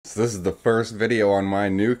So this is the first video on my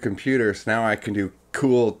new computer, so now I can do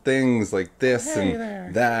cool things like this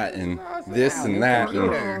and that and this and that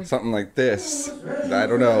and something like this. I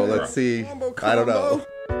don't know, let's see. I don't know.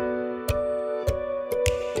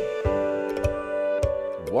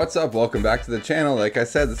 What's up? Welcome back to the channel. Like I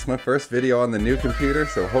said, this is my first video on the new computer,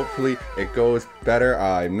 so hopefully it goes better.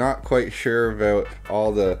 I'm not quite sure about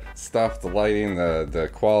all the stuff, the lighting, the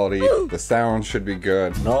quality. The sound should be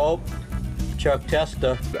good. Nope. Chuck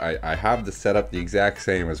Testa. I have the setup the exact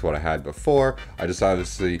same as what I had before. I just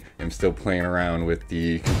obviously am still playing around with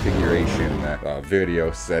the configuration,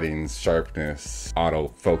 video settings, sharpness,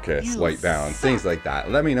 autofocus, white balance, things like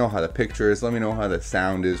that. Let me know how the picture is, let me know how the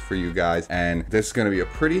sound is for you guys. And this is going to be a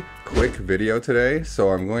pretty quick video today, so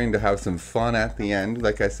I'm going to have some fun at the end.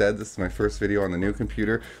 Like I said, this is my first video on the new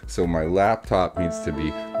computer, so my laptop needs to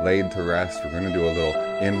be laid to rest. We're going to do a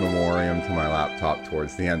little in memoriam to my laptop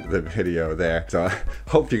towards the end of the video there. So I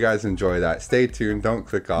hope you guys enjoy that. Stay tuned, don't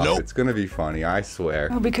click off. Nope. It's gonna be funny, I swear.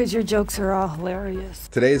 Oh, because your jokes are all hilarious.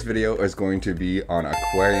 Today's video is going to be on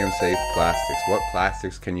aquarium safe plastics. What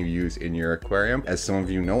plastics can you use in your aquarium? As some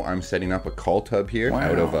of you know, I'm setting up a cull tub here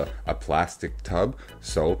out of a plastic tub.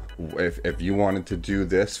 So if you wanted to do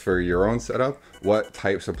this for your own setup, what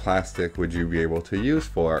types of plastic would you be able to use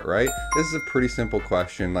for it, right? This is a pretty simple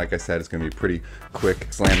question. Like I said, it's gonna be pretty quick.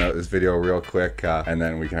 Slam out this video real quick and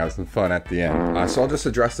then we can have some fun at the end. So I'll just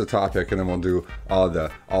address the topic and then we'll do all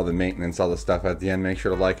the maintenance, all the stuff at the end. Make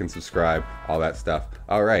sure to like and subscribe, all that stuff.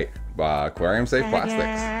 All right, aquarium safe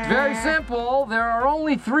plastics. Very simple, there are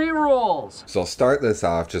only 3 rules. So I'll start this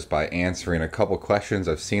off just by answering a couple questions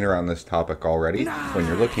I've seen around this topic already. When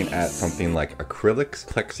you're looking at something like acrylics,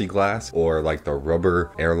 plexiglass, or like the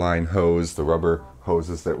rubber airline hose, the rubber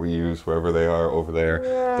hoses that we use wherever they are over there,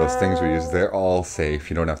 those things we use, they're all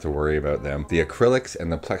safe. You don't have to worry about them. The acrylics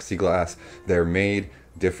and the plexiglass, they're made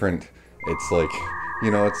different. It's like,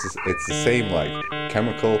 you know, it's the same like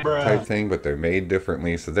chemical type thing, but they're made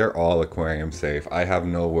differently, so they're all aquarium safe. I have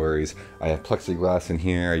no worries. I have plexiglass in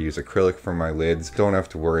here. I use acrylic for my lids. Don't have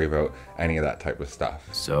to worry about any of that type of stuff.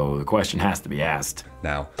 So the question has to be asked.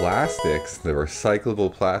 Now, plastics, the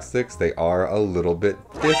recyclable plastics, they are a little bit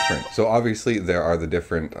different. So obviously there are the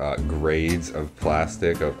different grades of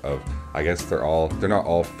plastic I guess they're not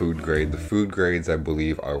all food grade. The food grades, I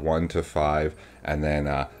believe, are 1 to 5. And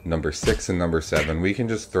then number 6 and number 7, we can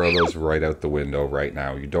just throw those right out the window right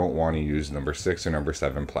now. You don't want to use number 6 or number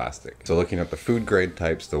 7 plastic. So looking at the food grade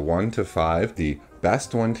types, the 1 to 5, the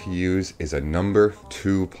best one to use is a number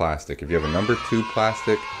 2 plastic. If you have a number 2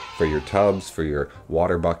 plastic for your tubs, for your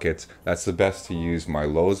water buckets, that's the best to use. My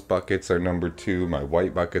Lowe's buckets are number 2, my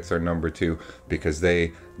white buckets are number 2, because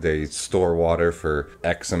they store water for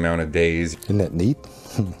X amount of days. Isn't that neat?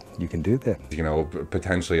 You can do that. You know,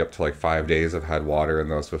 potentially up to like 5 days. I've had water in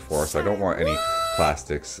those before, so I don't want any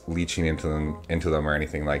plastics leaching into them or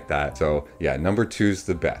anything like that. So yeah, number 2 is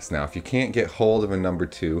the best. Now, if you can't get hold of a number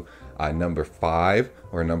 2, number 5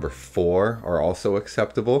 or number 4 are also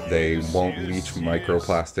acceptable. They won't leach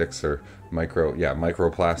microplastics or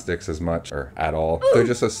microplastics as much or at all. They're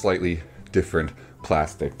just a slightly different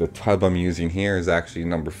plastic. The tub I'm using here is actually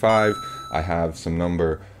number 5. I have a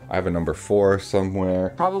number 4 somewhere.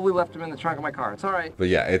 Probably left them in the trunk of my car. It's all right. But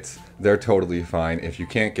yeah, they're totally fine. If you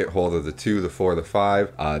can't get hold of the 2, the 4, the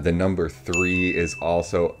 5, the number 3 is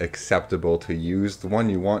also acceptable to use. The one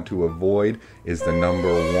you want to avoid is the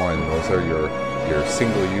number 1. Those are your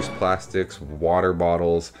single-use plastics, water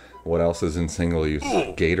bottles. What else is in single use?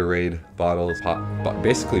 Gatorade bottles,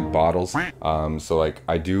 basically bottles. So like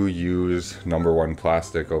I do use number 1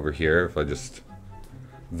 plastic over here. If I just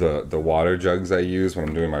the water jugs I use when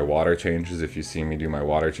I'm doing my water changes, if you see me do my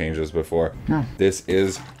water changes before, this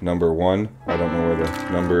is number 1. I don't know where the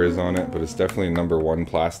number is on it, but it's definitely number 1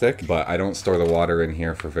 plastic. But I don't store the water in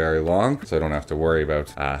here for very long, so I don't have to worry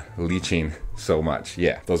about leaching so much.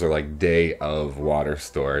 Yeah, those are like day of water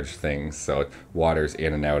storage things, so water's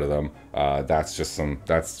in and out of them.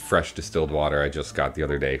 That's fresh distilled water I just got the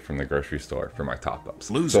other day from the grocery store for my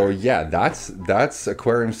top-ups. So yeah, that's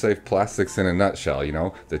aquarium safe plastics in a nutshell. You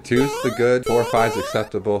know, the 2's the good, 4, 5's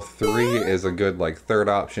acceptable, 3 is a good like 3rd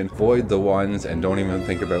option. Avoid the 1s and don't even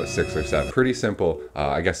think about 6 or 7. Pretty simple.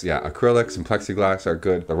 I guess, yeah, acrylics and plexiglass are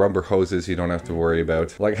good. The rubber hoses you don't have to worry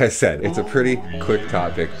about. Like I said, it's a pretty quick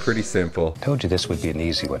topic, pretty simple. Told you this would be an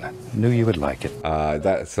easy one. I knew you would like it.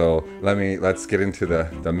 So let's get into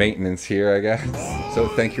the maintenance here, I guess. So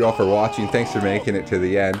thank you all for watching. Thanks for making it to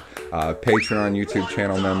the end. Patreon, YouTube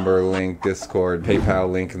channel member link, Discord, PayPal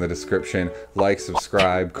link in the description. Like,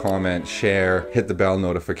 subscribe, comment, share, hit the bell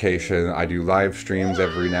notification. I do live streams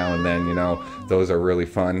every now and then, you know, those are really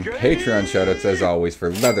fun. Patreon shoutouts as always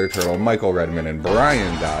for Leather Turtle, Michael Redmond, and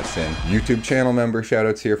Brian Dotson. YouTube channel member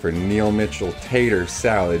shoutouts here for Neil Mitchell, Tater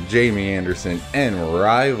Salad, Jamie Anderson, and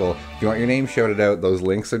Rival. If you want your name shouted out, those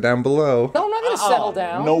links are down below. No, I'm not gonna settle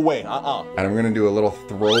down. No way, And I'm gonna do a little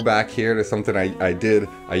throwback here to something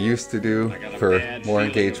I used to do for more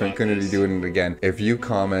engagement. Gonna be doing it again. If you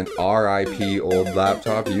comment RIP old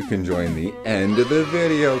laptop, you can join the end of the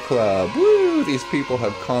video club. Woo! These people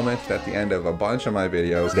have commented at the end of a bunch of my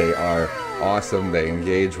videos. They are awesome. They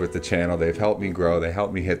engage with the channel. They've helped me grow. They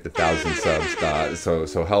helped me hit the 1,000 subs. So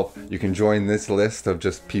help. You can join this list of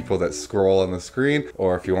just people that scroll on the screen,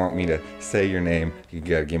 or if you want me to say your name, you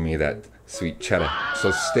gotta give me that sweet cheddar.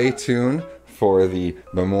 So stay tuned for the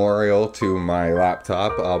memorial to my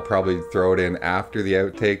laptop. I'll probably throw it in after the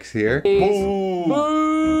outtakes here.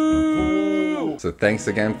 So thanks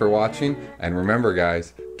again for watching, and remember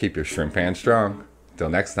guys, keep your shrimp hand strong. Till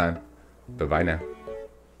next time, bye-bye now.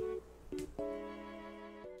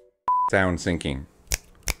 Sound syncing.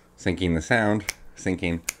 Syncing the sound.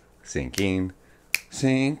 Syncing the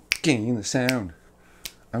sound.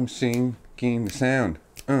 I'm syncing the sound.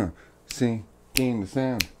 Syncing the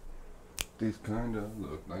sound. These kinda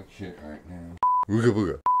look like shit right now. Ooga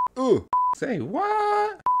booga. Ooh, say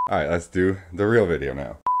what? Alright, let's do the real video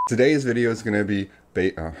now. Today's video is gonna be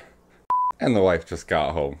and the wife just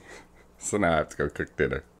got home. So now I have to go cook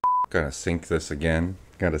dinner. Gotta sync this again.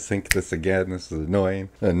 This is annoying.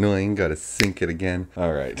 Gotta sync it again.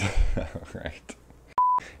 Alright. Alright.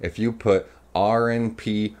 If you put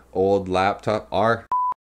RNP old laptop, I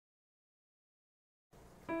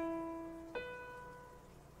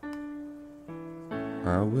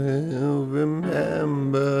will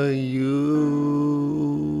remember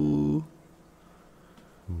you.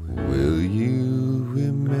 Will you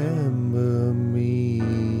remember me?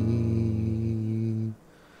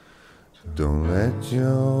 Don't let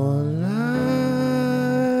your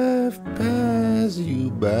life pass you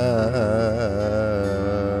by.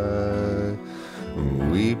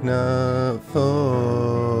 Weep not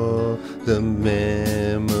for the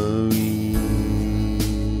memory.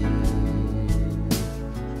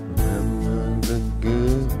 Remember the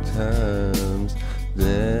good times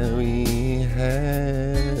that we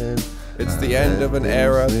had. It's the end of an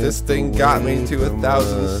era. This thing got me to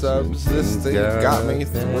 1,000 subs. This thing got me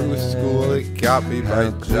through school. It got me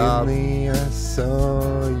my job. I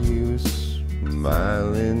saw you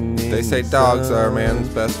smiling. They say dogs are a man's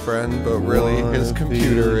best friend, but really his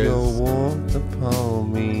computer is.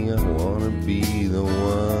 Upon me, I wanna be the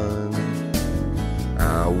one.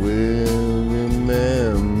 I will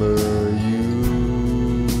remember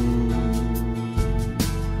you.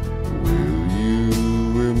 Will you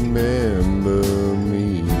remember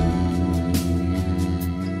me?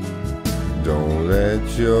 Don't let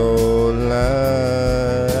your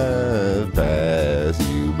life pass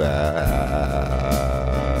you by,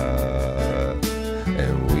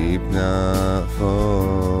 and weep not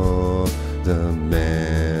for the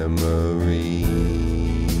memory.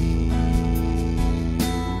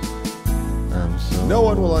 I'm so No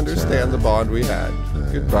one will understand the bond we had.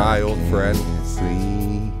 Goodbye, old friend.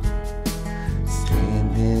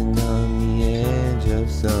 Standing on the edge of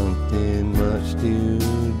something much too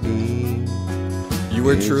deep. You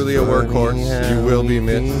were truly a workhorse. You will be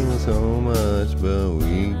missed. So much, but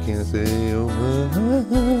we can't say over.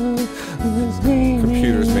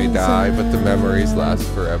 Computers may die, but the memories last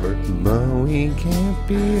forever. But we can't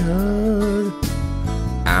be heard.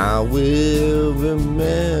 I will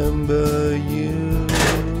remember you.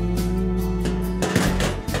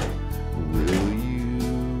 Will you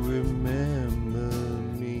remember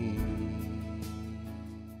me?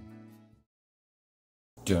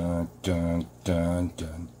 Dun dun dun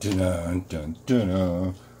dun dun dun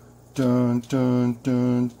dun dun dun dun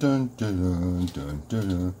dun dun dun dun dun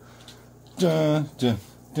dun.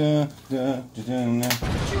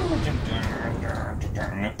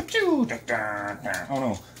 Oh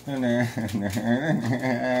no.